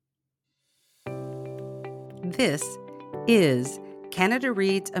This is Canada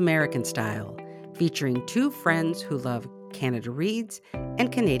Reads American Style, featuring two friends who love Canada Reads and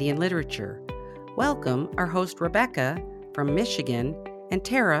Canadian literature. Welcome our host Rebecca from Michigan and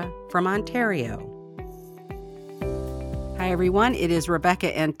Tara from Ontario. Hi everyone, it is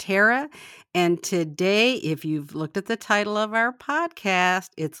Rebecca and Tara, and today, if you've looked at the title of our podcast,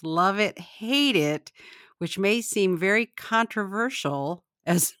 it's Love It, Hate It, which may seem very controversial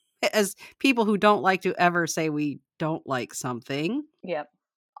as people who don't like to ever say we don't like something. Yep.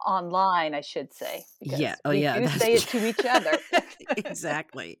 Online, I should say, because we do say it to each other.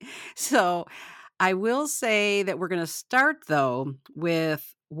 Exactly. So I will say that we're going to start, though,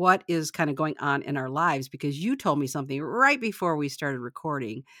 with what is kind of going on in our lives, because you told me something right before we started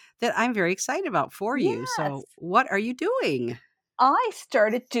recording that I'm very excited about for you. Yes. So what are you doing? I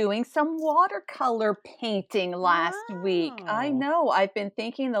started doing some watercolor painting last week. I Wow. know. I've been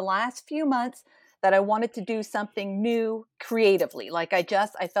thinking the last few months that I wanted to do something new creatively.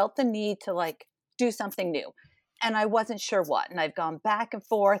 I felt the need to do something new. And I wasn't sure what. And I've gone back and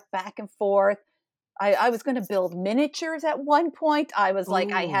forth, back and forth. I was going to build miniatures at one point. I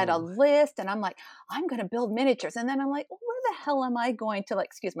had a Ooh. list and I'm like, I'm going to build miniatures. And then I'm like, well, where the hell am I going to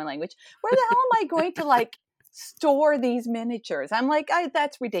excuse my language, where the hell am I going to store these miniatures? I'm like,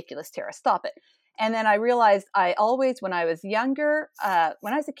 that's ridiculous, Tara, stop it. And then I realized when I was younger,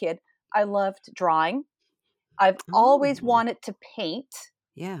 when I was a kid, I loved drawing. I've always Oh. wanted to paint.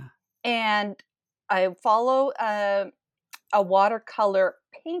 Yeah. And I follow a watercolor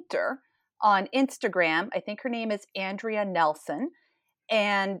painter on Instagram. I think her name is Andrea Nelson.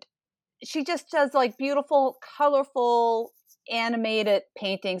 And she just does beautiful, colorful, animated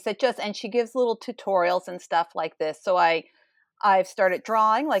paintings and she gives little tutorials and stuff like this. So I've started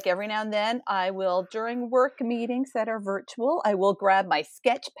drawing. Every now and then I will, during work meetings that are virtual, I will grab my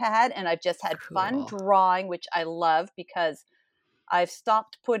sketch pad, and I've just had fun Cool. drawing, which I love because I've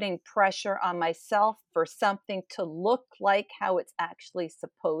stopped putting pressure on myself for something to look like how it's actually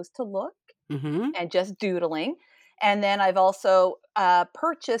supposed to look, and just doodling. And then I've also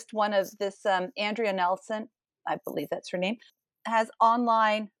purchased one of this Andrea Nelson, I believe that's her name, has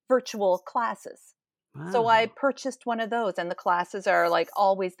online virtual classes. Wow. So I purchased one of those, and the classes are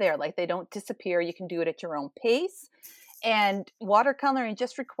always there. They don't disappear. You can do it at your own pace. And watercoloring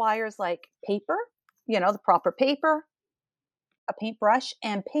just requires paper, the proper paper, a paintbrush,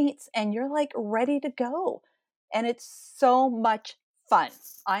 and paints, and you're ready to go. And it's so much fun.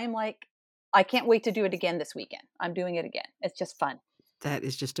 I can't wait to do it again this weekend. I'm doing it again. It's just fun. That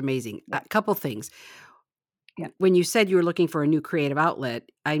is just amazing. Yeah. A couple things. Yeah. When you said you were looking for a new creative outlet,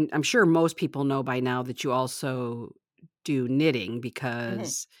 I'm sure most people know by now that you also do knitting,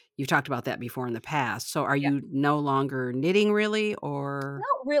 because you've talked about that before in the past. So are you no longer knitting really, or?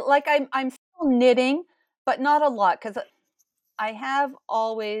 Not real. I'm still knitting, but not a lot, because I have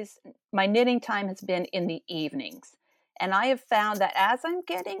always, my knitting time has been in the evenings. And I have found that as I'm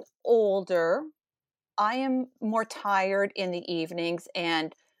getting older, I am more tired in the evenings.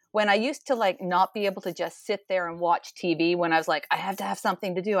 And when I used to not be able to just sit there and watch TV, when I was I have to have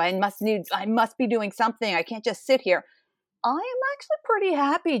something to do. I must be doing something. I can't just sit here. I am actually pretty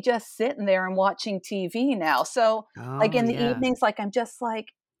happy just sitting there and watching TV now. So in the evenings, I'm just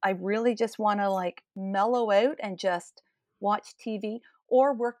I really just want to mellow out and just watch TV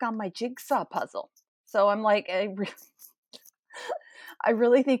or work on my jigsaw puzzle. So I'm I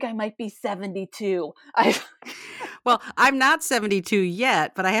really think I might be 72. Well, I'm not 72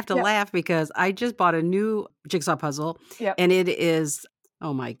 yet, but I have to laugh because I just bought a new jigsaw puzzle, and it is,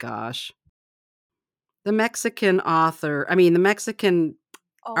 oh my gosh, the Mexican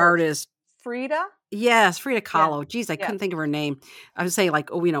artist. Frida? Yes, Frida Kahlo. Yeah. Geez, I couldn't think of her name. I would say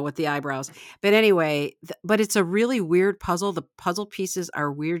with the eyebrows. But anyway, but it's a really weird puzzle. The puzzle pieces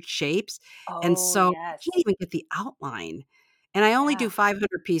are weird shapes. And so I can't even get the outline. And I only do 500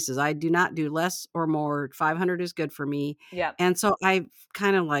 pieces. I do not do less or more. 500 is good for me. Yeah. And so I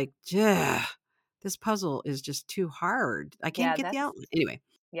kind of this puzzle is just too hard. I can't get the outline. Anyway.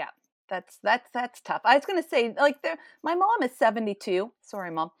 Yeah. That's tough. I was going to say my mom is 72.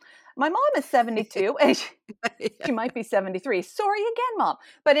 Sorry, Mom. My mom is 72 and she might be 73. Sorry again, Mom.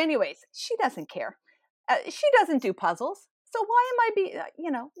 But anyways, she doesn't care. She doesn't do puzzles. So why am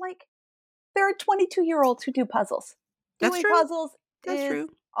I there are 22-year-olds who do puzzles. That's Doing true. puzzles is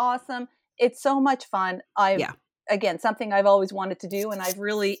awesome. It's so much fun. Again, something I've always wanted to do, and I've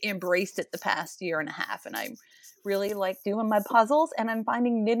really embraced it the past year and a half. And I'm really doing my puzzles, and I'm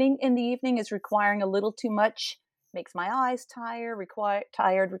finding knitting in the evening is requiring a little too much, makes my eyes tired,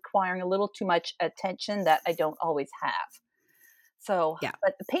 requiring a little too much attention that I don't always have. So, Yeah.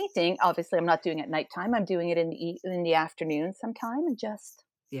 but the painting, obviously, I'm not doing it at nighttime. I'm doing it in the afternoon sometime, and just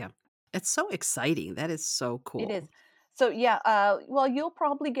Yeah. It's so exciting. That is so it is. cool. So yeah, well, you'll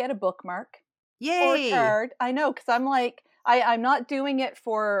probably get a bookmark or a Yay. card. I know, because I'm like, I'm not doing it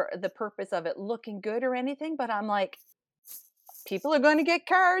for the purpose of it looking good or anything, but I'm like, people are going to get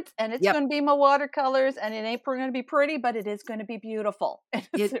cards, and it's Yep. going to be my watercolors, and it ain't going to be pretty, but it is going to be beautiful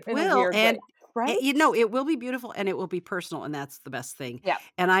It in a will, weird way, and right? it will be beautiful and it will be personal, and that's the best thing. Yeah.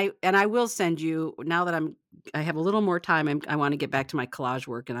 And I will send you now that I have a little more time. I want to get back to my collage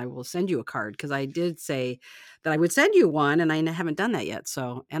work, and I will send you a card because I did say that I would send you one, and I haven't done that yet.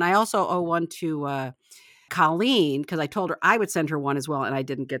 So, and I also owe one to Colleen because I told her I would send her one as well, and I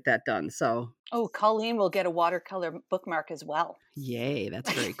didn't get that done. So, Oh, Colleen will get a watercolor bookmark as well. yay,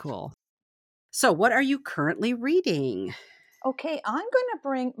 that's very cool. So, what are you currently reading? Okay, I'm going to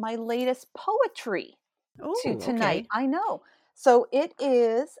bring my latest poetry to Oh, tonight. okay. I know. So it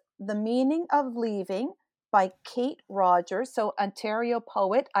is The Meaning of Leaving by Kate Rogers. So Ontario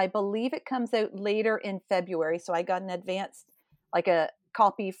poet. I believe it comes out later in February. So I got an advance, like a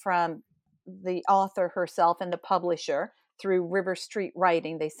copy from the author herself and the publisher through River Street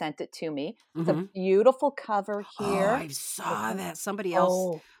Writing. They sent it to me. It's a Mhm. beautiful cover Oh, here. I It's saw a, that. Somebody else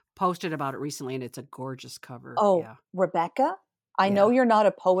oh, posted about it recently, and it's a gorgeous cover. oh, Yeah. Rebecca, I know Yeah. you're not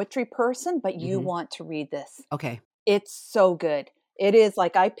a poetry person, but you Mhm. want to read this. Okay. It's so good. It is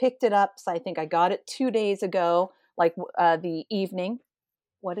like I picked it up. So I think I got it 2 days ago, like the evening.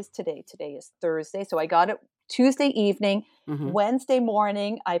 What is today? Today is Thursday. So I got it Tuesday evening. Mhm. Wednesday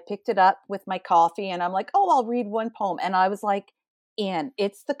morning, I picked it up with my coffee and I'm like, oh, I'll read one poem. And I was like, and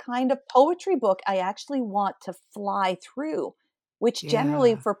it's the kind of poetry book I actually want to fly through, which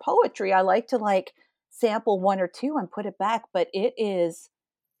generally Yeah. for poetry, I like to like sample one or two and put it back. But it's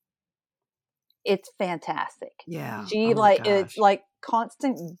fantastic. Yeah. She Oh my like it's gosh. like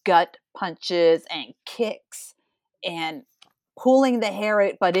constant gut punches and kicks and pulling the hair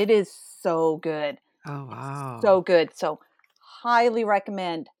out, but it is so good. Oh, It's wow. so good. So highly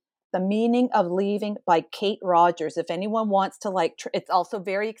recommend The Meaning of Leaving by Kate Rogers. If anyone wants to like it's also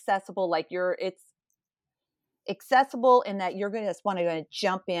very accessible. Like it's accessible in that you're going to just want to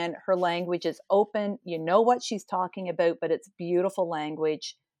jump in. Her language is open. You know what she's talking about, but it's beautiful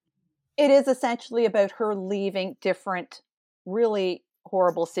language. It is essentially about her leaving different, really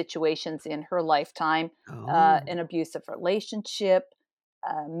horrible situations in her lifetime, Oh. an abusive relationship,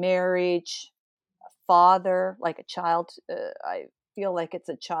 marriage, father, like a child. I feel like it's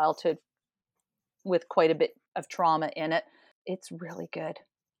a childhood with quite a bit of trauma in it. It's really good.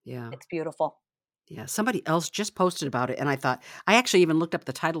 Yeah. It's beautiful. Yeah, somebody else just posted about it, and I thought I actually even looked up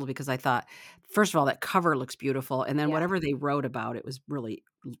the title because I thought, first of all, that cover looks beautiful, and then Yeah, whatever they wrote about it was really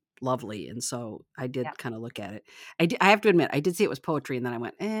lovely, and so I yeah, did kinda look at it. I have to admit, I did see it was poetry, and then I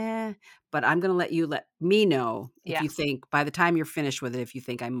went, "Eh," but I'm gonna let you let me know if yeah, you think by the time you're finished with it, if you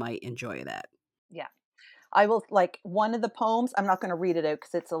think I might enjoy that. yeah. I will like one of the poems. I'm not going to read it out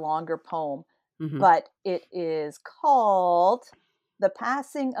because it's a longer poem, Mhm. but it is called "The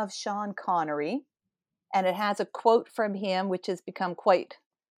Passing of Sean Connery," and it has a quote from him, which has become quite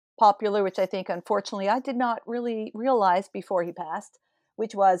popular. Which I think, unfortunately, I did not really realize before he passed.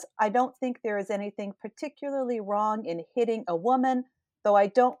 Which was, "I don't think there is anything particularly wrong in hitting a woman, though I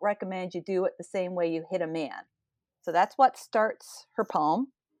don't recommend you do it the same way you hit a man." So that's what starts her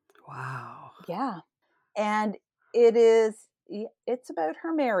poem. Wow. Yeah. And it's about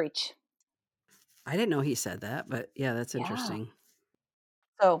her marriage. I didn't know he said that, but yeah, that's Yeah. interesting.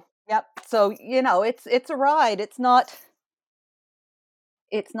 So, yep. So, it's a ride. It's not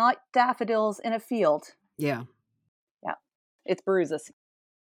daffodils in a field. Yeah. Yeah. It's bruises.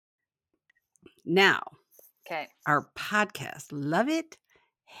 Now, Okay. our podcast, love it,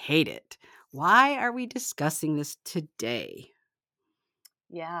 hate it. Why are we discussing this today?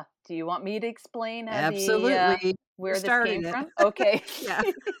 Yeah. Do you want me to explain Absolutely. You where this started came it. from? Okay. Yeah.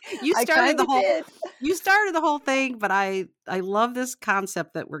 You I started kind the of whole did. you started the whole thing, but I love this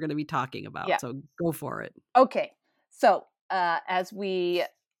concept that we're gonna be talking Yeah. about, so go for it. Okay. So, as we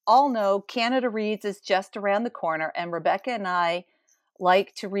all know, Canada Reads is just around the corner, and Rebecca and I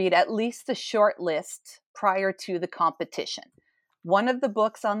like to read at least the short list prior to the competition. One of the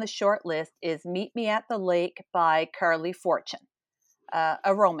books on the short list is Meet Me at the Lake by Carley Fortune,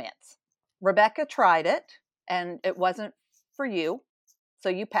 a romance. Rebecca tried it, and it wasn't for you, so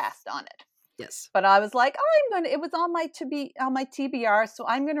you passed on it. Yes. But I was like, oh, it was on my TBR, so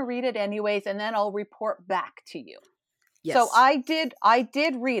I'm gonna read it anyways, and then I'll report back to you. So Yes. I did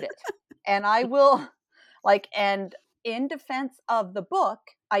read it. And I will and in defense of the book,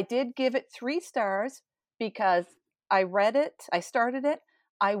 I did give it 3 stars because I read it, I started it.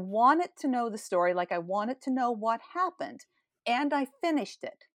 I wanted to know the story, like I wanted to know what happened, and I finished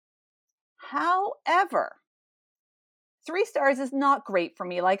it. However, 3 stars is not great for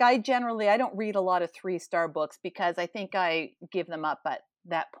me. Like I don't read a lot of 3-star books because I think I give them up at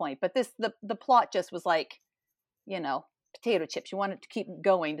that point. But the plot just was like, you know, potato chips. You wanted to keep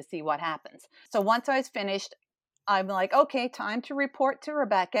going to see what happens. So once I was finished, I'm like, okay, time to report to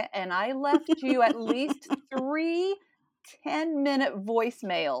Rebecca. And I left you at least 3 10-minute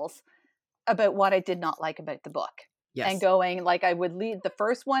voicemails about what I did not like about the book. And Yes. going, like, I would lead the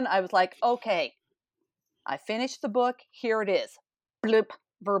first one. I was like, okay, I finished the book. Here it is. Bloop,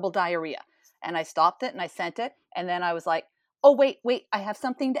 verbal diarrhea. And I stopped it and I sent it. And then I was like, oh, wait, I have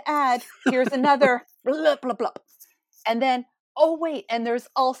something to add. Here's another bloop, bloop, bloop. And then, oh, wait, and there's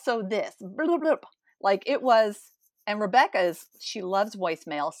also this. Bloop, bloop. Like it was, and she loves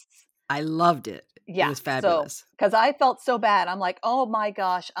voicemails. I loved it. It Yeah. was So, fabulous. because I felt so bad. I'm like, oh my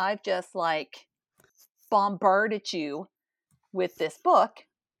gosh, I've just like bombarded you with this book.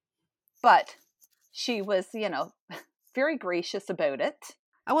 But she was, very gracious about it.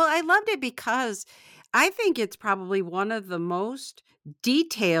 Well, I loved it because I think it's probably one of the most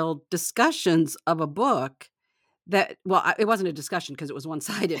detailed discussions of a book it wasn't a discussion because it was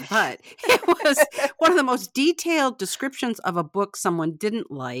one-sided, but it was one of the most detailed descriptions of a book someone didn't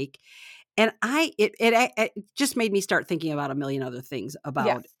like. And it just made me start thinking about a million other things Yeah.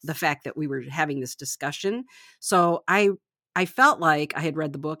 about the fact that we were having this discussion. So I felt like I had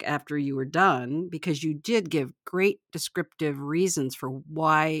read the book after you were done because you did give great descriptive reasons for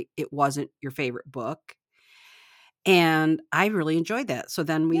why it wasn't your favorite book. And I really enjoyed that. So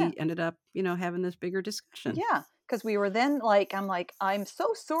then Yeah. we ended up, having this bigger discussion. Yeah. Because we were then like, I'm like, I'm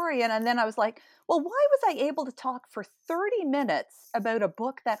so sorry. And then I was like, well, why was I able to talk for 30 minutes about a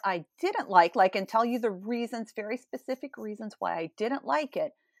book that I didn't like, and tell you the reasons, very specific reasons why I didn't like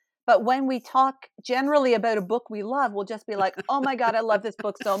it. But when we talk generally about a book we love, we'll just be like, oh my God, I love this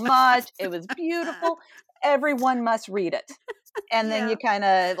book so much. It was beautiful. Everyone must read it. And then Yeah. you kind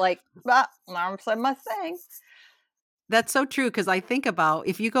of like, well, I must say. That's so true because I think about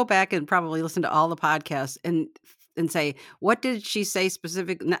if you go back and probably listen to all the podcasts and say, what did she say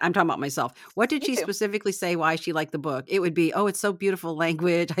I'm talking about myself. What did Me she too. specifically say why she liked the book? It would be, oh, it's so beautiful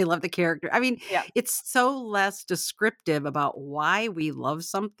language. I love the character. I mean, Yeah. it's so less descriptive about why we love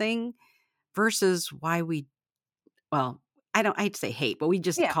something versus why I hate to say hate, but we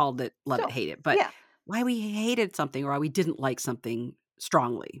just Yeah. called it love it, So, hate it. But yeah. why we hated something or why we didn't like something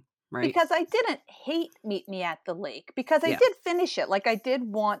strongly, right? Because I didn't hate Meet Me at the Lake, because I Yeah. did finish it. Like I did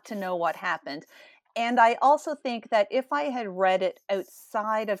want to know what happened. And I also think that if I had read it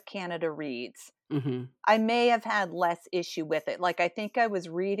outside of Canada Reads, Mm-hmm. I may have had less issue with it. Like I think I was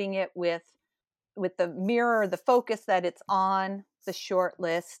reading it with the focus that it's on the short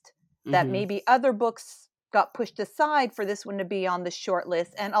list, that Mm-hmm. maybe other books got pushed aside for this one to be on the short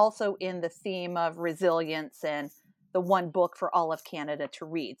list, and also in the theme of resilience and the one book for all of Canada to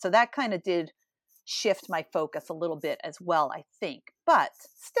read. So that kind of did shift my focus a little bit as well, I think. But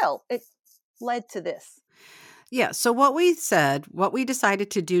still, it led to this. Yeah. So what we decided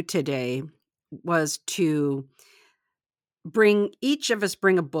to do today was to each of us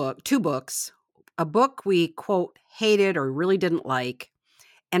bring two books, a book we quote hated or really didn't like,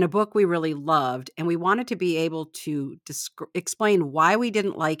 and a book we really loved. And we wanted to be able to explain why we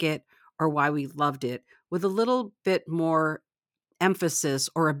didn't like it or why we loved it with a little bit more emphasis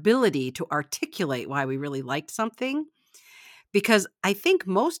or ability to articulate why we really liked something. Because I think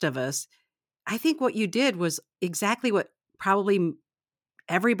I think what you did was exactly what probably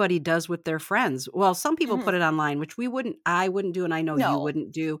everybody does with their friends. Well, some people Mhm. put it online, which I wouldn't do, and I know you No,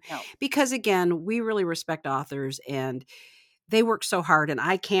 wouldn't do, no. because again, we really respect authors and they work so hard and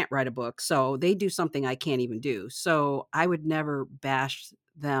I can't write a book. So they do something I can't even do. So I would never bash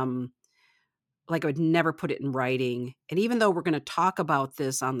them. Like I would never put it in writing. And even though we're going to talk about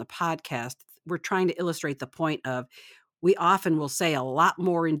this on the podcast, we're trying to illustrate the point of we often will say a lot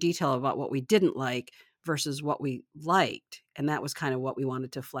more in detail about what we didn't like versus what we liked. And that was kind of what we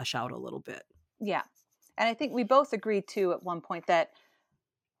wanted to flesh out a little bit. Yeah. And I think we both agreed too at one point that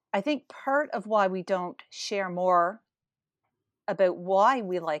I think part of why we don't share more about why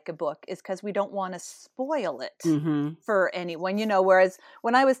we like a book is because we don't want to spoil it Mhm. for anyone, whereas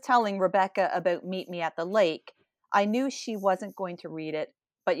when I was telling Rebecca about Meet Me at the Lake, I knew she wasn't going to read it,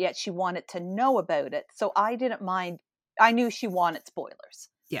 but yet she wanted to know about it. So I didn't mind. I knew she wanted spoilers.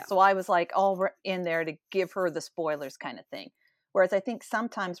 Yeah. So I was like all in there to give her the spoilers kind of thing. Whereas I think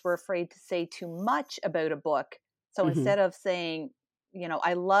sometimes we're afraid to say too much about a book. So Mhm. instead of saying,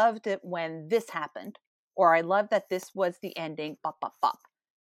 I loved it when this happened, or I love that this was the ending, bop, bop, bop,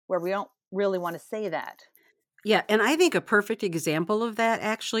 where we don't really want to say that. Yeah, and I think a perfect example of that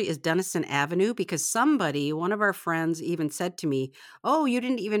actually is Denison Avenue, because one of our friends even said to me, "Oh, you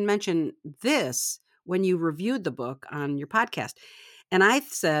didn't even mention this when you reviewed the book on your podcast." And I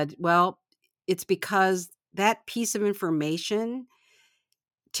said, "Well, it's because that piece of information,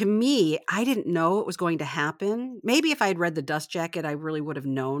 to me, I didn't know it was going to happen. Maybe if I had read The Dust Jacket, I really would have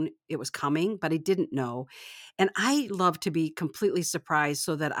known it was coming, but I didn't know. And I love to be completely surprised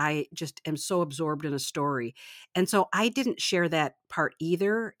so that I just am so absorbed in a story. And so I didn't share that part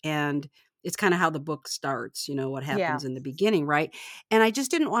either. And it's kind of how the book starts, what Yeah. happens in the beginning, right? And I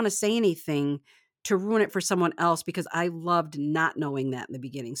just didn't want to say anything to ruin it for someone else because I loved not knowing that in the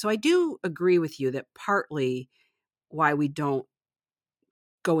beginning. So I do agree with you that partly why we don't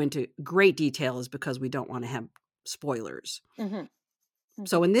go into great detail is because we don't want to have spoilers. Mm-hmm. Mm-hmm.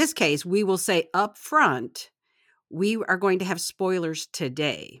 So in this case, we will say up front, we are going to have spoilers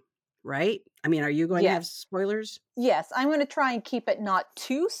today, right? I mean, are you going to have Yes. spoilers? Yes. I'm going to try and keep it not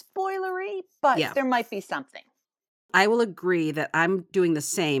too spoilery, but Yeah. there might be something. I will agree that I'm doing the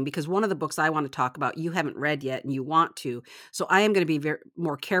same because one of the books I want to talk about, you haven't read yet and you want to. So I am going to be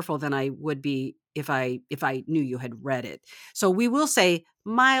more careful than I would be if I knew you had read it. So we will say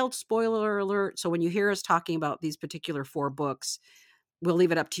mild spoiler alert. So when you hear us talking about these particular 4 books, we'll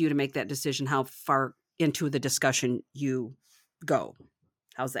leave it up to you to make that decision how far into the discussion you go.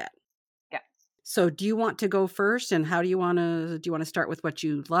 How's that? Yeah. So do you want to go first, and how do you want to start with what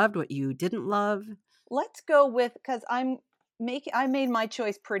you loved, what you didn't love? Let's go with, because I made my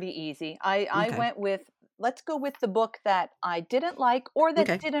choice pretty easy. I Okay. went with, let's go with the book that I didn't like or that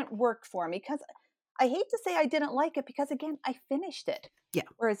Okay. didn't work for me, because I hate to say I didn't like it because again, I finished it. Yeah.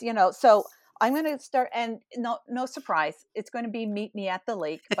 Whereas, so I'm going to start, and no surprise, it's going to be Meet Me at the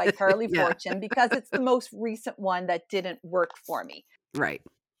Lake by Carley Yeah. Fortune, because it's the most recent one that didn't work for me. Right.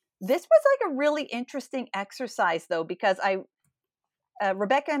 This was like a really interesting exercise though, because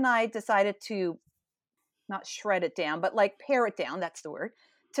Rebecca and I decided to not shred it down, but like pare it down, that's the word,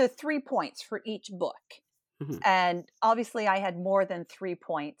 to 3 points for each book. Mhm. And obviously I had more than 3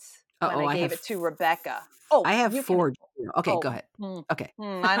 points when Uh-oh, I I gave have it to Rebecca. Oh, I have you can. 4. Okay, Oh, go ahead. Okay.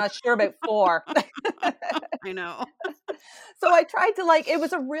 I'm not sure about 4. I know. So I tried to, like, it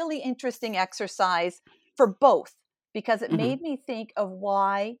was a really interesting exercise for both, because it Mhm. made me think of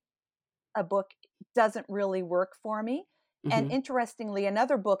why a book doesn't really work for me. And Mhm. interestingly,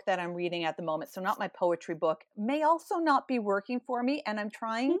 another book that I'm reading at the moment, so not my poetry book, may also not be working for me. And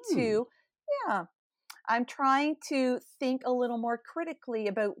Hmm. yeah, I'm trying to think a little more critically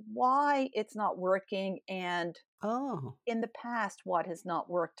about why it's not working, and Oh, in the past, what has not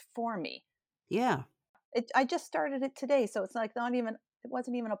worked for me. yeah. I just started it today, so it's like not even, it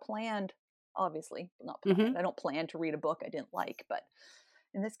wasn't even a planned, obviously not planned. Mhm. I don't plan to read a book I didn't like, but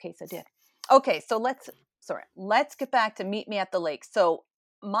in this case I did. Okay, so let's get back to Meet Me at the Lake. So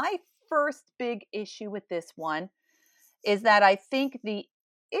my first big issue with this one is that I think the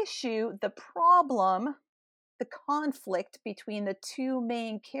problem, the conflict between the two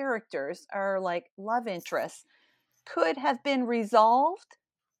main characters, are like love interests, could have been resolved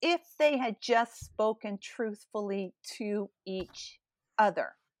if they had just spoken truthfully to each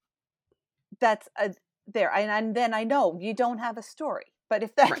other. That's there. And then I know you don't have a story. But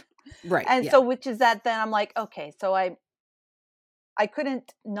if that, Right. Right. and Yeah. so which is that, then I'm like, okay, so I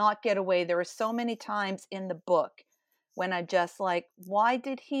couldn't not get away. There were so many times in the book when I'm just like, why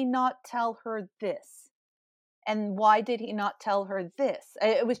did he not tell her this? And why did he not tell her this?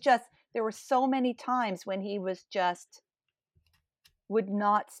 It was just, there were so many times when he was just, would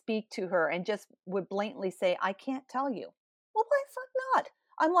not speak to her and just would blatantly say, I can't tell you. Well, why the fuck not?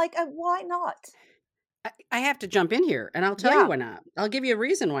 I'm like, why not? I have to jump in here, and I'll tell you Yeah. why not. I'll give you a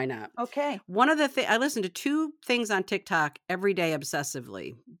reason why not. Okay. One of the I listen to 2 things on TikTok every day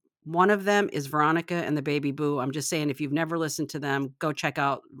obsessively. One of them is Veronica and the Baby Boo. I'm just saying, if you've never listened to them, go check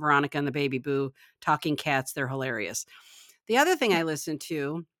out Veronica and the Baby Boo, Talking Cats. They're hilarious. The other thing I listen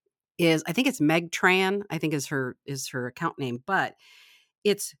to is, I think it's Meg Tran, I think is her account name, but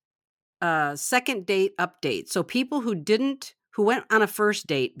it's second date update. So people who went on a first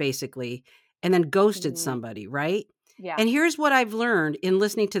date basically and then ghosted Mm, somebody, right? yeah. And here's what I've learned in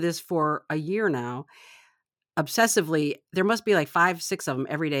listening to this for a year now, obsessively. There must be like 5, 6 of them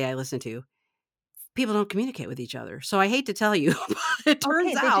every day I listen to. People don't communicate with each other. So I hate to tell you, but it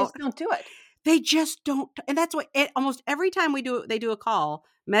Okay. turns They out just don't do it. they just don't. And that's what almost every time they do a call,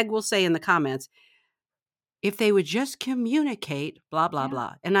 Meg will say in the comments, if they would just communicate, blah, blah, Yeah.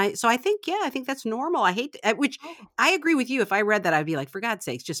 blah. And I think, yeah, I think that's normal. I hate which Oh, I agree with you. If I read that, I'd be like, for God's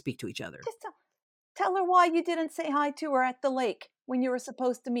sakes, just speak to each other. just don't. Tell her why you didn't say hi to her at the lake when you were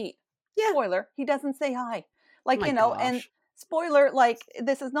supposed to meet. Yeah. Spoiler, he doesn't say hi. Oh my And gosh. spoiler, like,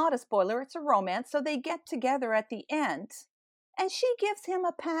 this is not a spoiler, it's a romance. So they get together at the end, and she gives him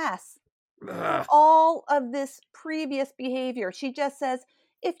a pass for Ugh. all of this previous behavior. She just says,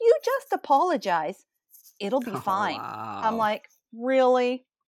 if you just apologize, it'll be Oh, fine. I'm wow. like, really?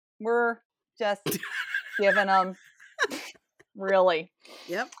 We're just giving them, really?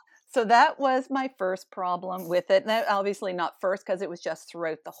 Yep. So that was my first problem with it. And obviously not first, because it was just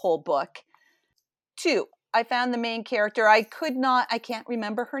throughout the whole book. 2, I found the main character. I can't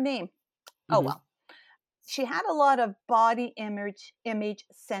remember her name. Oh, Mhm. well. She had a lot of body image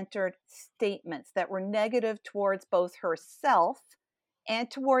centered statements that were negative towards both herself and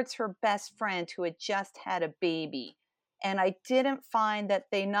towards her best friend who had just had a baby. And I didn't find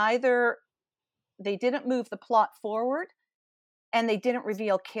that they didn't move the plot forward, and they didn't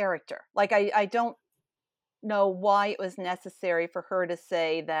reveal character. Like, I don't know why it was necessary for her to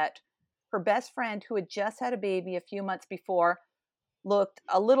say that her best friend who had just had a baby a few months before looked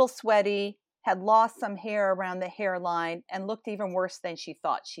a little sweaty, had lost some hair around the hairline, and looked even worse than she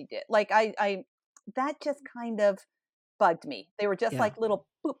thought she did. Like, I that just kind of bugged me. They were just Yeah. like little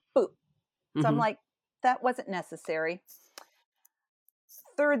boop boop. So I'm Mhm. like, that wasn't necessary.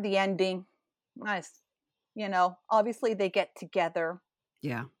 Third, the ending. Nice. Obviously they get together,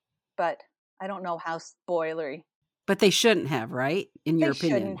 Yeah. but I don't know how spoilery. But they shouldn't have, right? In your They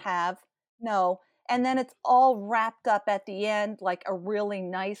shouldn't opinion? have. No. And then it's all wrapped up at the end like a really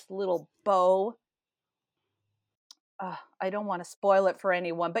nice little bow. I don't want to spoil it for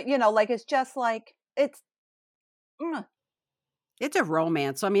anyone, but like, it's just like, it's mm, It's a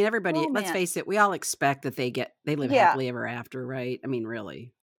romance. So, I mean, everybody, let's face romance. it, we all expect that they live Yeah. happily ever after, right? I mean,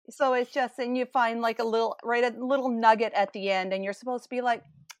 really. So it's just, and you find like a little nugget at the end, and you're supposed to be like,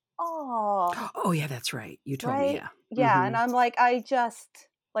 oh, Oh, yeah, that's right. You told me, right? yeah. Yeah. And Mhm. I'm like, I just,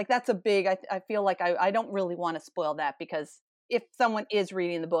 like, that's a big, I feel like I don't really want to spoil that, because if someone is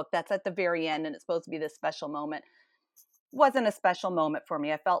reading the book, that's at the very end and it's supposed to be this special moment. Wasn't a special moment for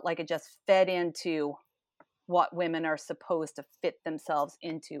me. I felt like it just fed into what women are supposed to fit themselves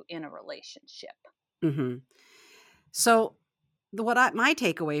into in a relationship. Mhm. So, my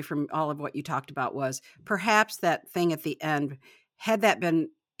takeaway from all of what you talked about was perhaps that thing at the end, had that been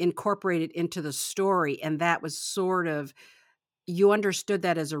incorporated into the story, and that was sort of, you understood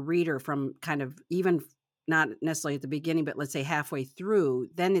that as a reader from kind of even not necessarily at the beginning, but let's say halfway through,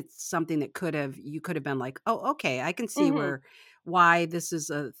 then it's something that you could have been like, "Oh, okay, I can see Hmm. why this is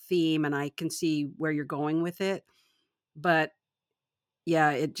a theme, and I can see where you're going with it." But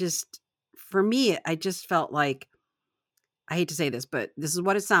yeah, it just, for me, I just felt like, I hate to say this, but this is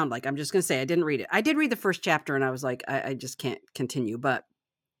what it sounded like. I'm just gonna say I didn't read it. I did read the first chapter and I was like, I just can't continue. But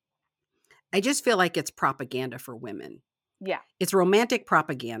I just feel like it's propaganda for women. Yeah. It's romantic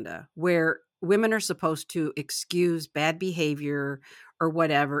propaganda where women are supposed to excuse bad behavior or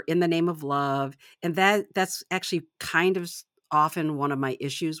whatever in the name of love. And that's actually kind of often one of my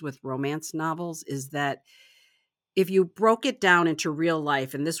issues with romance novels, is that if you broke it down into real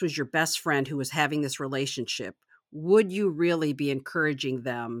life and this was your best friend who was having this relationship, would you really be encouraging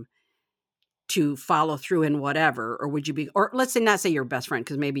them to follow through in whatever? Or would you be, or let's say, not say your best friend,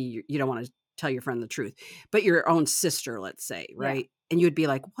 because maybe you don't want to tell your friend the truth, but your own sister, let's say, Yeah. right? And you'd be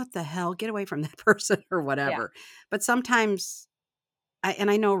like, what the hell? Get away from that person or Yeah. whatever. But sometimes,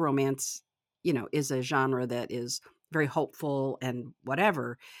 I know romance, is a genre that is very hopeful and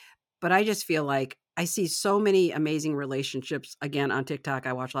whatever, but I just feel like I see so many amazing relationships again on TikTok.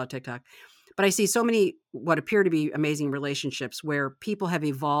 I watch a lot of TikTok, but I see so many what appear to be amazing relationships where people have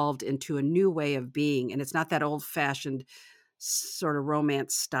evolved into a new way of being, and it's not that old-fashioned sort of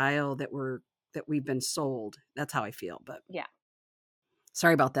romance style that we've been sold. That's how I feel, but Yeah.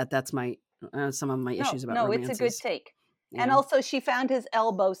 sorry about that. That's my some of my No, issues about no, it's a good romances. take. And Yeah. also, she found his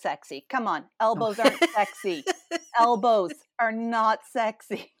elbow sexy. Come on, Oh. elbows aren't sexy. Elbows are not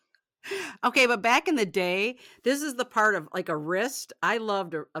sexy. Okay, but back in the day, this is the part of like a wrist. I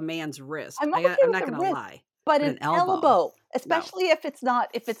loved a man's wrist. I'm okay I'm with not the gonna wrist, lie, but but an an elbow, elbow, no. especially if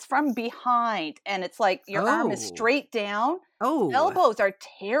it's from behind and it's like your arm is Oh, straight down, oh, elbows are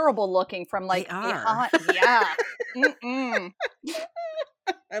terrible looking from they like are. behind. Yeah. Mm-mm.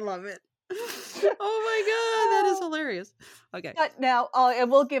 I love it. Oh my god, that is hilarious. Okay, But now, I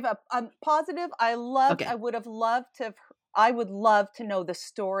will give a positive. I okay, would have loved to. I would love to know the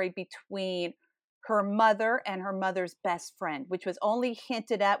story between her mother and her mother's best friend, which was only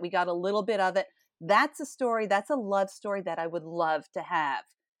hinted at. We got a little bit of it. That's a story. That's a love story that I would love to have.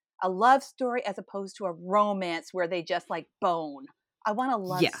 A love story as opposed to a romance where they just like bone. I want a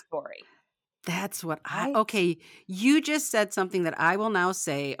love yeah. story. That's what right? okay, you just said something that I will now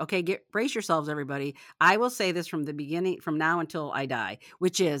say. Okay, brace yourselves, everybody. I will say this from the beginning, from now until I die,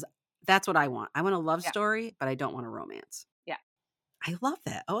 which is that's what I want. I want a love Yeah, story, but I don't want a romance. yeah. I love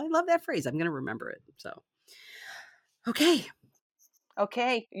that. Oh, I love that phrase. I'm going to remember it. So, okay.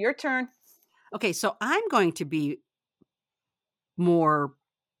 Okay, your turn. Okay, so I'm going to be more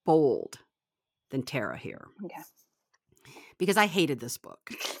bold than Tara here Okay. because I hated this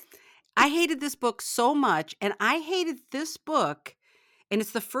book. I hated this book so much, and I hated this book, and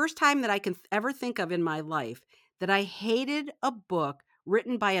it's the first time that I can ever think of in my life that I hated a book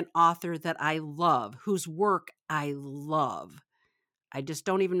written by an author that I love, whose work I love. I just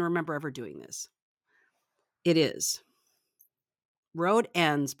don't even remember ever doing this. It is Road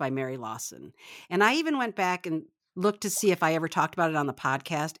Ends by Mary Lawson. And I even went back and looked to see if I ever talked about it on the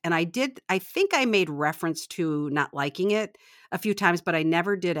podcast. And I did. I think I made reference to not liking it a few times, but I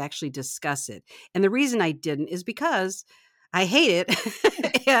never did actually discuss it. And the reason I didn't is because I hate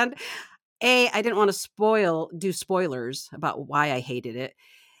it. And I didn't want to do spoilers about why I hated it.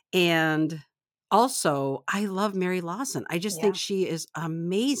 And also, I love Mary Lawson. I just think Yeah. she is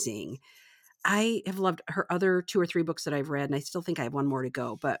amazing. I have loved her other 2 or 3 books that I've read, and I still think I have one more to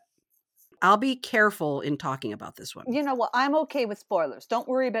go, but I'll be careful in talking about this one. You know what? I'm okay with spoilers. Don't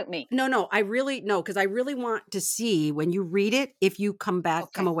worry about me. No, because I really want to see when you read it, if you come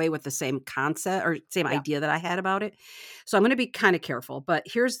Okay. away with the same concept or same Yeah. idea that I had about it. So I'm going to be kind of careful, but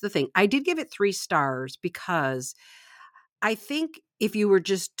here's the thing. I did give it 3 stars because I think if you were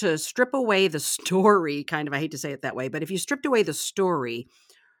just to strip away the story, kind of, I hate to say it that way, but if you stripped away the story,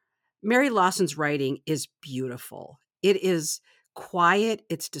 Mary Lawson's writing is beautiful. It is quiet,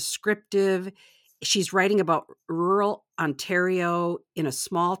 it's descriptive. She's writing about rural Ontario in a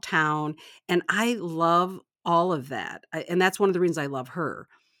small town, and I love all of that. And that's one of the reasons I love her.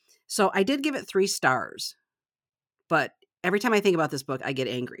 So I did give it 3 stars, but every time I think about this book, I get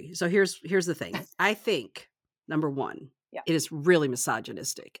angry. So here's the thing. I think number 1, Yeah. it is really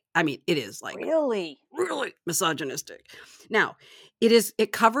misogynistic. I mean, it is like Really? really misogynistic. Now,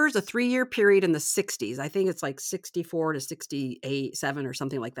 it covers a 3-year period in the 60s. I think it's like 64 to 68, 7 or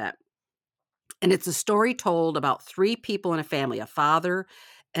something like that. And it's a story told about 3 people in a family, a father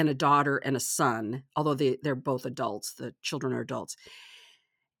and a daughter and a son, although they're both adults, the children are adults.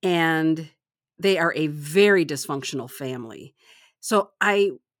 And they are a very dysfunctional family. So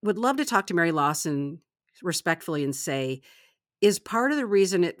I would love to talk to Mary Lawson respectfully and say, is part of the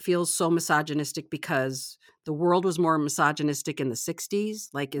reason it feels so misogynistic because the world was more misogynistic in the 60s?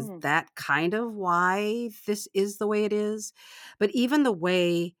 Like, is Mm. that kind of why this is the way it is? But even the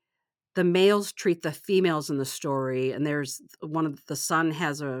way the males treat the females in the story, and there's one of the son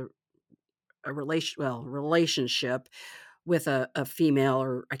has a relationship with a female,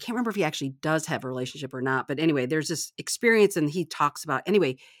 or I can't remember if he actually does have a relationship or not. But anyway, there's this experience and he talks about,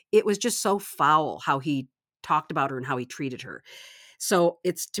 anyway, it was just so foul how he talked about her and how he treated her. So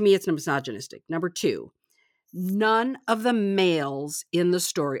to me, it's misogynistic. Number 2, none of the males in the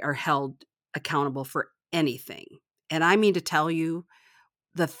story are held accountable for anything. And I mean to tell you,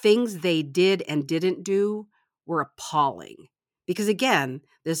 the things they did and didn't do were appalling. Because again,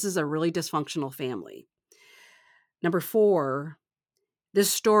 this is a really dysfunctional family. Number 4,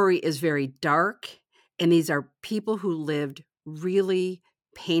 this story is very dark, and these are people who lived really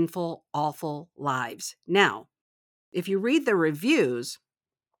painful, awful lives. Now, if you read the reviews,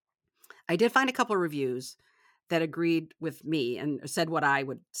 I did find a couple of reviews that agreed with me and said what I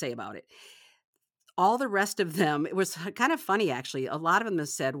would say about it. All the rest of them, it was kind of funny, actually. A lot of them have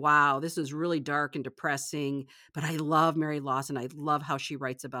said, wow, this is really dark and depressing, but I love Mary Lawson. I love how she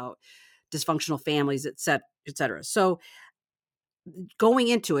writes about dysfunctional families, et cetera, et cetera. So going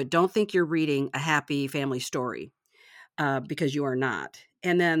into it, don't think you're reading a happy family story because you are not.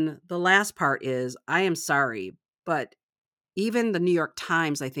 And then the last part is, I am sorry, but even the New York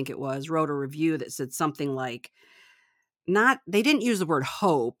Times, I think it was, wrote a review that said something like, they didn't use the word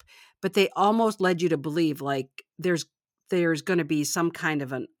hope, but they almost led you to believe like there's going to be some kind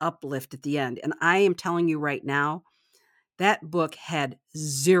of an uplift at the end. And I am telling you right now, that book had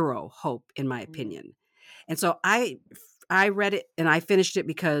 0 hope, in my Mm. opinion. And so I read it and I finished it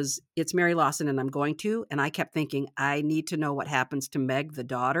because it's Mary Lawson and I'm going to, and I kept thinking, I need to know what happens to Meg, the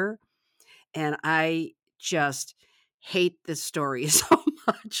daughter. And I just hate this story so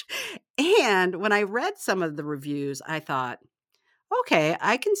much. And when I read some of the reviews, I thought, okay,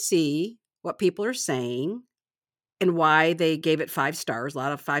 I can see what people are saying and why they gave it 5 stars, a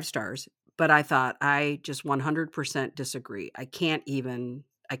lot of 5 stars. But I thought, I just 100% disagree. I can't even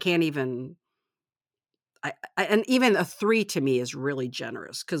and even a 3 to me is really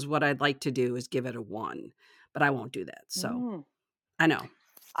generous because what I'd like to do is give it a 1, but I won't do that. So Mm. I know.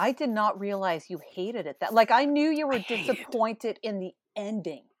 I did not realize you hated it that like, I knew you I were hate it. disappointed in the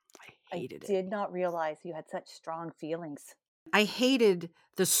ending. I I hated it. did not realize you had such strong feelings. I hated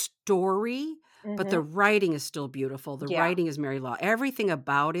the story, but the Mhm. writing is still beautiful. The Yeah. writing is Mary Law. Everything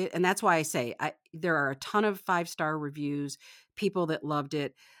about it, and that's why I say there are a ton of 5-star reviews, people that loved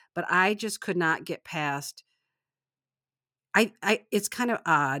it, but I just could not get past. I it's kind of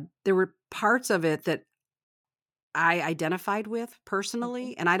odd. There were parts of it that I identified with Mhm.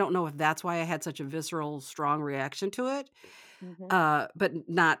 personally, and I don't know if that's why I had such a visceral, strong reaction to it. Mhm. But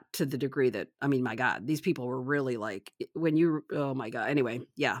not to the degree that, I mean, my God, these people were really like, when you, oh my God. Anyway,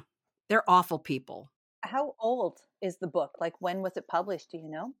 yeah, they're awful people. How old is the book? Like, when was it published? Do you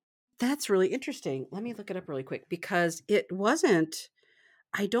know? That's really interesting. Let me look it up really quick because it wasn't,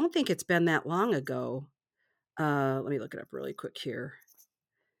 I don't think it's been that long ago. Let me look it up really quick here.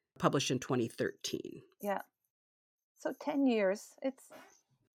 Published in 2013. Yeah. So 10 years. It's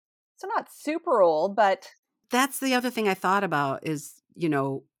so not super old, but That's the other thing I thought about is,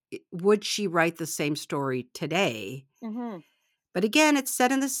 would she write the same story today? mhm. But again, it's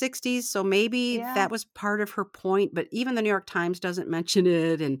set in the 60s, so maybe Yeah. that was part of her point, but even the New York Times doesn't mention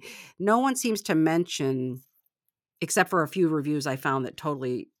it, and no one seems to mention, except for a few reviews I found that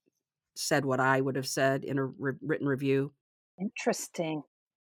totally said what I would have said in a written review. Interesting.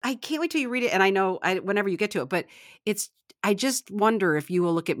 I can't wait till you read it, and I know whenever you get to it, but I just wonder if you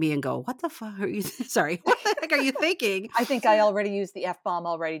will look at me and go, "What the fuck are you sorry, what the heck are you thinking?" I think I already used the F-bomb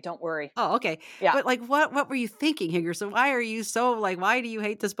already, don't worry. Oh, okay. Yeah. But, like, what were you thinking here? So why are you so like, why do you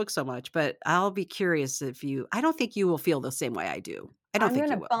hate this book so much? But I'll be curious if I don't think you will feel the same way I do. I don't I'm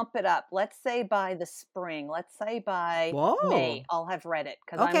think you gonna will. bump it up. Let's say by the spring. Let's say by May, Whoa. I'll have read it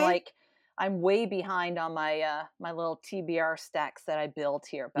because Okay. I'm way behind on my my little TBR stacks that I build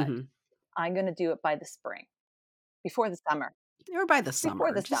here, but Mhm. I'm gonna do it by the spring, before the summer, Or by the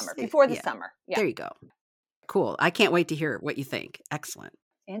before summer. the summer, Just before the yeah. summer. Yeah, There you go. Cool. I can't wait to hear what you think. Excellent.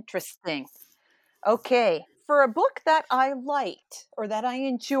 interesting. Okay, for a book that I liked or that I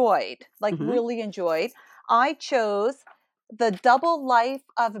enjoyed, like Mhm. really enjoyed, I chose The Double Life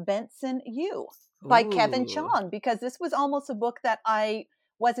of Benson You by Kevin Ooh. Chong because this was almost a book that I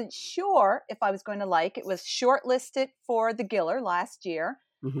wasn't sure if I was going to like. It was shortlisted for the Giller last year.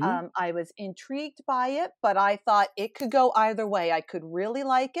 Mhm. I was intrigued by it, but I thought it could go either way. I could really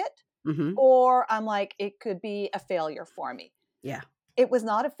like it, Mhm. or I'm like, it could be a failure for me. Yeah. It was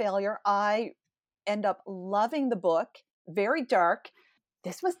not a failure. I end up loving the book, very dark.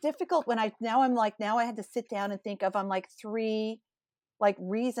 This was difficult when I'm like, now I had to sit down and think of, I'm like, 3 like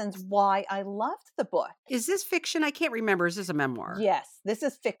reasons why I loved the book. Is this fiction? I can't remember. Is this a memoir? Yes, this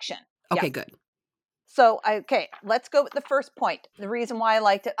is fiction. Yeah. Okay, good. So, okay, let's go with the first point. The reason why I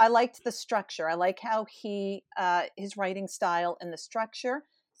liked it, I liked the structure. I like how his writing style and the structure.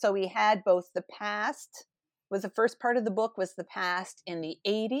 So he had both the past, was the first part of the book was the past in the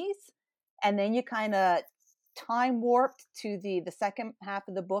 80s, and then you kind of time warped to the second half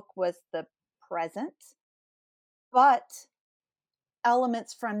of the book was the present. But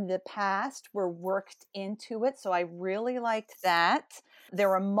elements from the past were worked into it. So I really liked that. There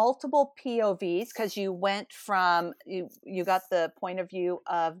were multiple POVs because you went from you got the point of view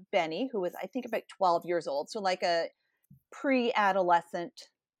of Benny, who was I think about 12 years old, so like a pre-adolescent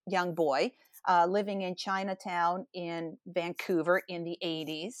young boy living in Chinatown in Vancouver in the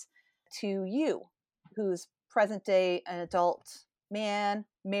 80s, to you, who's present day an adult man,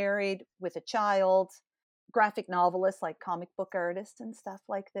 married with a child, graphic novelist, like comic book artist and stuff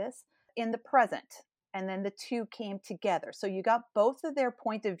like this, in the present. And then the two came together. So you got both of their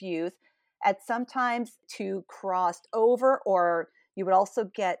point of views. At sometimes two crossed over, or you would also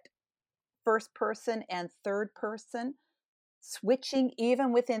get first person and third person switching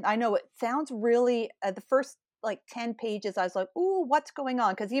even within. I know it sounds really the first like 10 pages I was like, "Ooh, what's going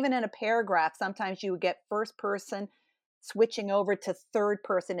on?" Because even in a paragraph sometimes you would get first person switching over to third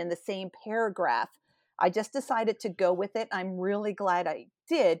person in the same paragraph. I just decided to go with it. I'm really glad I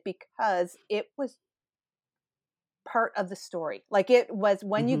did because it was part of the story. Like it was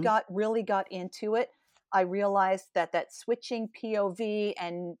when you Mhm. got into it, I realized that that switching POV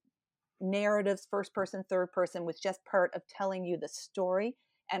and narratives, first person, third person, was just part of telling you the story.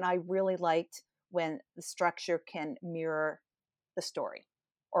 And I really liked when the structure can mirror the story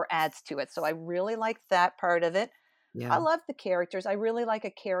or adds to it. So I really liked that part of it. I Yeah. love the characters. I really like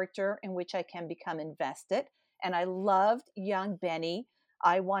a character in which I can become invested. And I loved young Benny.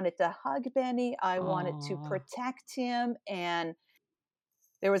 I wanted to hug Benny. I wanted to Oh. protect him. And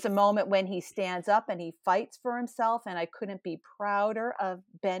There was a moment when he stands up and he fights for himself, and I couldn't be prouder of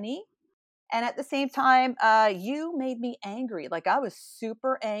Benny. And at the same time, you made me angry. Like, I was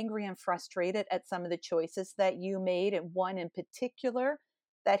super angry and frustrated at some of the choices that you made, and one in particular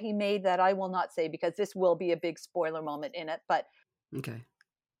that he made that I will not say because this will be a big spoiler moment in it. But Okay.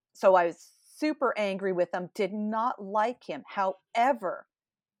 so I was super angry with him, did not like him. However,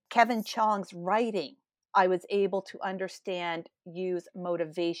 Kevin Chong's writing, I was able to understand, use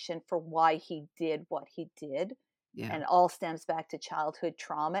motivation for why he did what he did. Yeah. And all stems back to childhood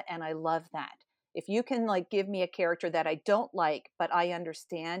trauma. And I love that. If you can like give me a character that I don't like, but I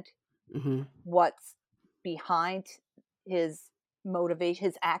understand Mm-hmm. what's behind his motivation,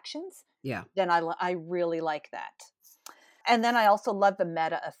 his actions, Yeah. then I really like that. And then I also love the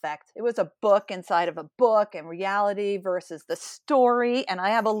meta effect. It was a book inside of a book, and reality versus the story. And I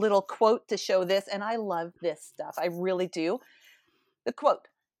have a little quote to show this, and I love this stuff. I really do. The quote: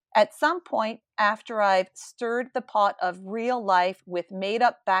 "At some point, after I've stirred the pot of real life with made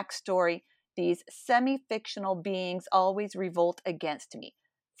up backstory, these semi fictional beings always revolt against me,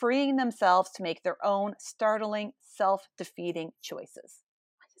 freeing themselves to make their own startling, self defeating choices."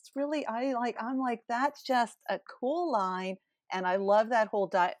 It's really, I'm like, that's just a cool line. And I love that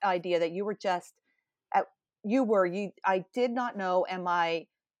whole idea that you were just, at, I did not know, am I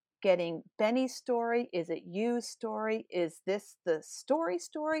getting Benny's story? Is it you's story? Is this the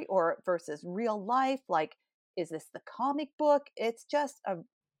story or versus real life? Like, is this the comic book? It's just a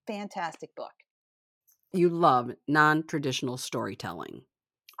fantastic book. You love non-traditional storytelling,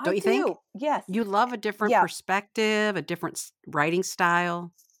 I don't you think? do. Yes. You love a different Yeah. perspective, a different writing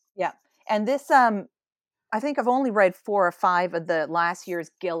style. Yeah. And this, I think I've only read 4 or 5 of the last year's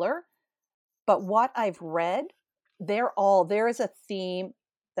Giller, but what I've read, there is a theme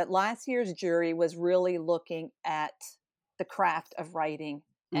that last year's jury was really looking at the craft of writing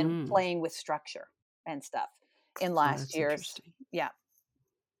and Mm. playing with structure and stuff in Oh, last that's year's. interesting. Yeah,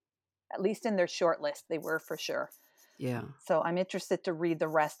 at least in their short list, they were for sure. Yeah. So I'm interested to read the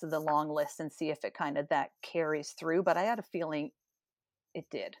rest of the long list and see if it kind of that carries through. But I had a feeling it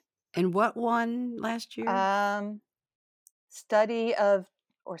did. And what won last year? Um, study of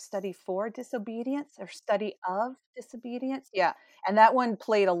or study for disobedience or study of disobedience. Yeah. And that one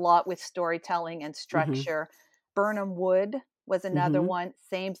played a lot with storytelling and Mm-hmm. structure. Burnham Wood was another Mm-hmm. one.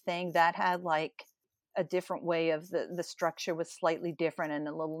 Same thing. That had like a different way of the structure was slightly different and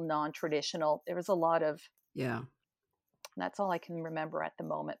a little non-traditional. There was a lot of, Yeah. that's all I can remember at the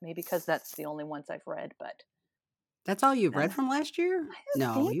moment. Maybe because that's the only ones I've read, but That's all you've read uh, from last year? I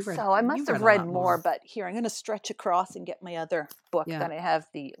don't No, think so. I you must have read a read lot more, more. but here I'm going to stretch across and get my other book Yeah. that I have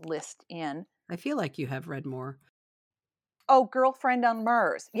the list in. I feel like you have read more. Oh, Girlfriend on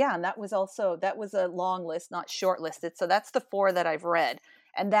Mars. Yeah, and that was a long list, not short listed. So that's the 4 that I've read.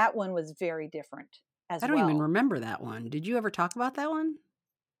 And that one was very different as I don't even well. remember that one. Did you ever talk about that one?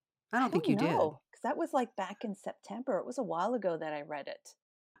 I I don't think don't you did. know, because that was like back in September. It was a while ago that I read it.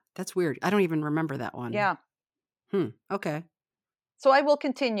 That's weird. I don't even remember that one. Yeah. Okay. So I will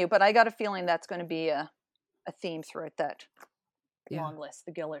continue, but I got a feeling that's going to be a theme throughout that Yeah. long list,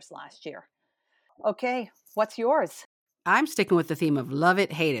 the Gillers last year. Okay, what's yours? I'm sticking with the theme of love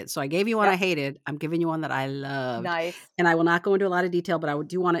it, hate it. So I gave you one I Yep. hated. I'm giving you one that I loved. Nice. And I will not go into a lot of detail, but I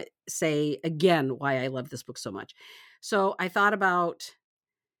do want to say again why I love this book so much. So I thought about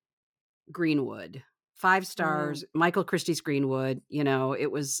Greenwood, 5 stars, Michael Christie's Greenwood.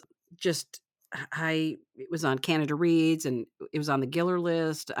 It was just, it was on Canada Reads and it was on the Giller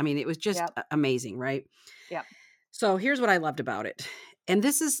list. I mean, it was just Yep. amazing, right? Yep. So here's what I loved about it. And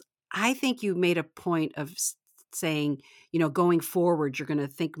this is, I think you made a point of saying, going forward, you're going to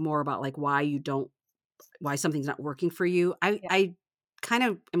think more about like why something's not working for you. Yep. I kind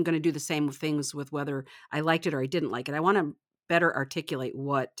of am going to do the same things with whether I liked it or I didn't like it. I want to better articulate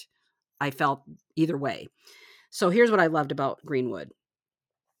what I felt either way. So here's what I loved about Greenwood.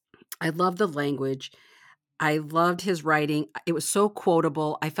 I loved the language. I loved his writing. It was so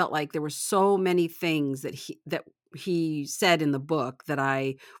quotable. I felt like there were so many things that he said in the book that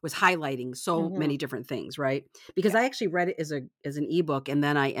I was highlighting so Mm-hmm. many different things, right? Because Yeah. I actually read it as an ebook and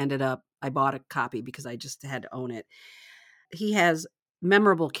then I bought a copy because I just had to own it. He has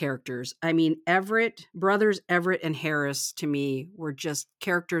memorable characters. I mean, brothers Everett and Harris to me were just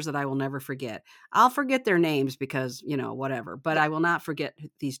characters that I will never forget. I'll forget their names because, whatever, but Yeah. I will not forget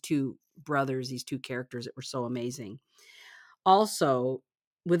these 2 brothers, these 2 characters that were so amazing. Also,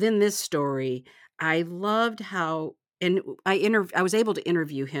 within this story, I loved how, and I was able to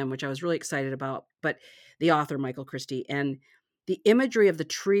interview him, which I was really excited about, but the author, Michael Christie, and the imagery of the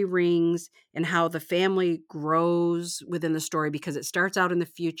tree rings and how the family grows within the story, because it starts out in the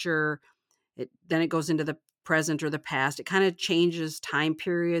future, then it goes into the present or the past. It kind of changes time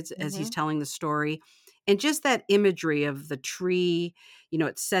periods as he's telling the story. And just that imagery of the tree,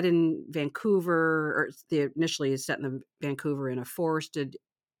 it's set in Vancouver, or initially it's set in Vancouver in a forested,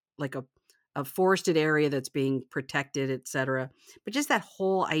 like a forested area that's being protected, etc. But just that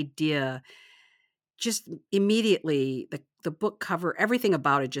whole idea, just immediately the book cover, everything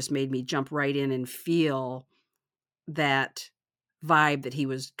about it just made me jump right in and feel that vibe that he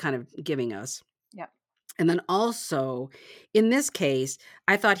was kind of giving us. Yeah. And then also, in this case,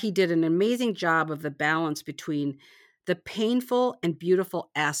 I thought he did an amazing job of the balance between the painful and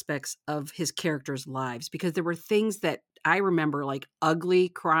beautiful aspects of his characters' lives, because there were things that I remember, like ugly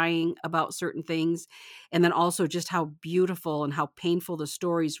crying about certain things, and then also just how beautiful and how painful the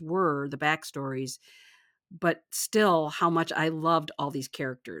stories were, the backstories, but still how much I loved all these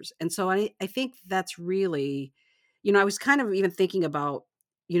characters. And so I think that's really, I was kind of even thinking about,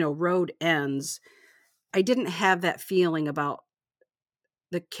 Road Ends. I didn't have that feeling about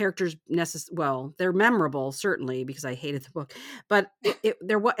the characters well, they're memorable, certainly, because I hated the book, but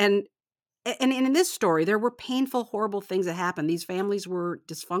there was, and in this story, there were painful, horrible things that happened. These families were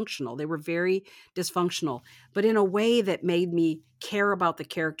dysfunctional. They were very dysfunctional, but in a way that made me care about the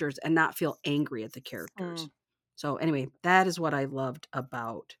characters and not feel angry at the characters. So anyway, that is what I loved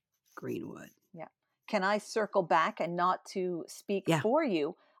about Greenwood. Yeah. Can I circle back, and not to speak Yeah. for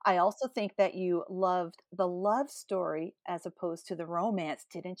you? I also think that you loved the love story as opposed to the romance,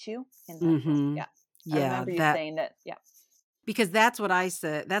 didn't you? In that case, yeah. I Yeah, remember you saying that. Yeah. because that's what I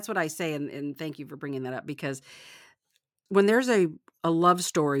said. That's what I say. And thank you for bringing that up, because when there's a love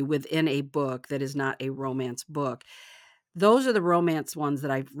story within a book that is not a romance book, those are the romance ones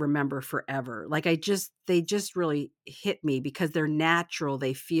that I remember forever. Like they just really hit me because they're natural.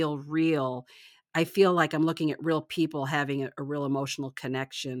 They feel real. I feel like I'm looking at real people having a real emotional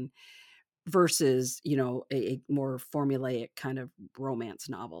connection versus, a more formulaic kind of romance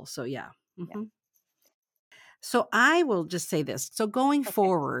novel. So yeah. Yeah. So I will just say this. So going Okay.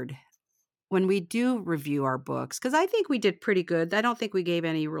 forward, when we do review our books, because I think we did pretty good. I don't think we gave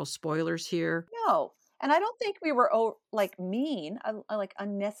any real spoilers here. No, and I don't think we were like mean, like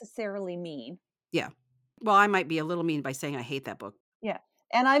unnecessarily mean. Yeah. Well, I might be a little mean by saying I hate that book. Yeah.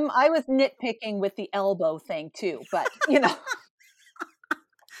 And I was nitpicking with the elbow thing too, but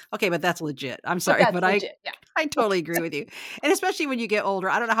Okay, but that's legit. I'm but sorry, that's but legit. Yeah. I totally agree with you. And especially when you get older.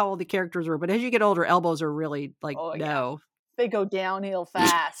 I don't know how old the characters were, but as you get older, elbows are really like, Oh yeah. no. They go downhill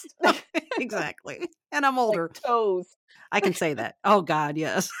fast. Exactly. And I'm Like older. toes. I can say that. Oh God,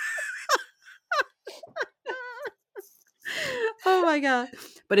 yes. Oh my God.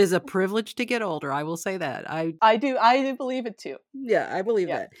 But it's a privilege to get older. I will say that. I do believe it too. Yeah, I believe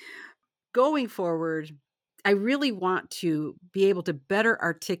Yeah. that. Going forward, I really want to be able to better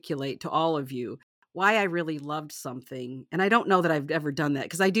articulate to all of you why I really loved something. And I don't know that I've ever done that,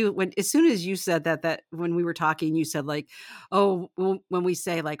 because I do, as soon as you said that when we were talking, you said like, oh, when we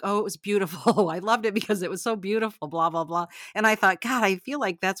say like, oh, it was beautiful. I loved it because it was so beautiful, blah, blah, blah. And I thought, God, I feel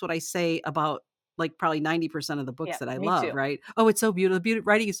like that's what I say about like probably 90% of the books Yeah, that I me love, too. right? Oh, it's so beautiful.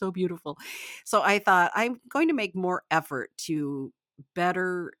 Writing is so beautiful. So I thought I'm going to make more effort to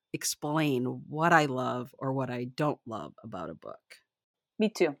better explain what I love or what I don't love about a book. Me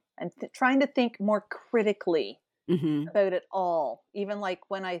too. And trying to think more critically Mhm. about it all. Even like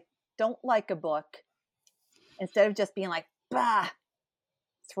when I don't like a book, instead of just being like, bah,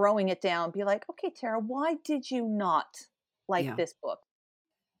 throwing it down, be like, okay, Tara, why did you not like Yeah. this book?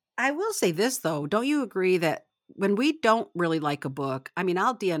 I will say this though, don't you agree that when we don't really like a book, I mean,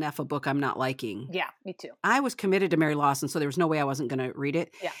 I'll DNF a book I'm not liking. Yeah, me too. I was committed to Mary Lawson, so there was no way I wasn't going to read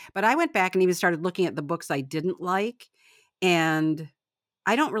it. Yeah. But I went back and even started looking at the books I didn't like, and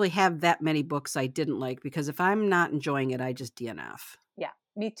I don't really have that many books I didn't like, because if I'm not enjoying it, I just DNF. Yeah,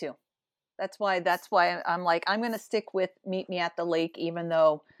 me too. That's why I'm like, I'm going to stick with Meet Me at the Lake, even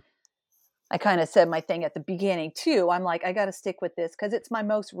though I kind of said my thing at the beginning too. I'm like, I got to stick with this because it's my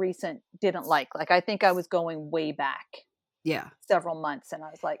most recent didn't like. Like, I think I was going way back Yeah. several months, and I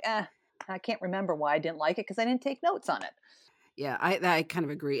was like, I can't remember why I didn't like it because I didn't take notes on it. Yeah, I kind of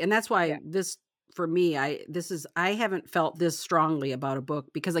agree. And that's why Yeah. this, for me, I haven't felt this strongly about a book,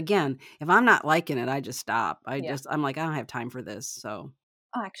 because again, if I'm not liking it, I just stop. Yeah. I'm like, I don't have time for this. So,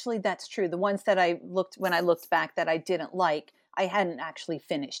 Oh, actually, that's true. The ones that when I looked back that I didn't like, I hadn't actually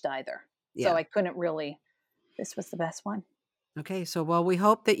finished either. So yeah. I couldn't really, this was the best one. Okay, so well, we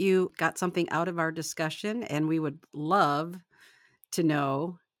hope that you got something out of our discussion, and we would love to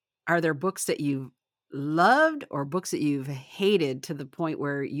know, are there books that you loved or books that you've hated to the point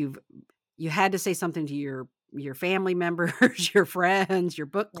where you had to say something to your family members, your friends, your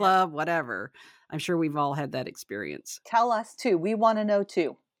book Yeah. club, whatever. I'm sure we've all had that experience. Tell us too. We want to know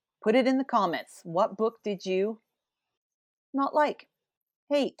too. Put it in the comments. What book did you not like?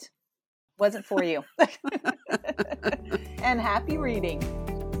 Hate? Wasn't for you. And happy reading.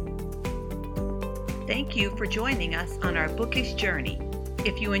 Thank you for joining us on our bookish journey.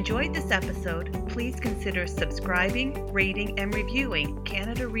 If you enjoyed this episode, please consider subscribing, rating, and reviewing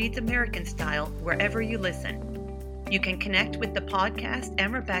Canada Reads American Style wherever you listen. You can connect with the podcast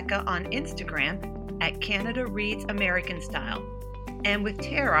and Rebecca on Instagram at Canada Reads American Style and with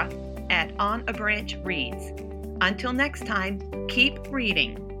Tara at On a Branch Reads. Until next time, keep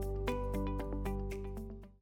reading.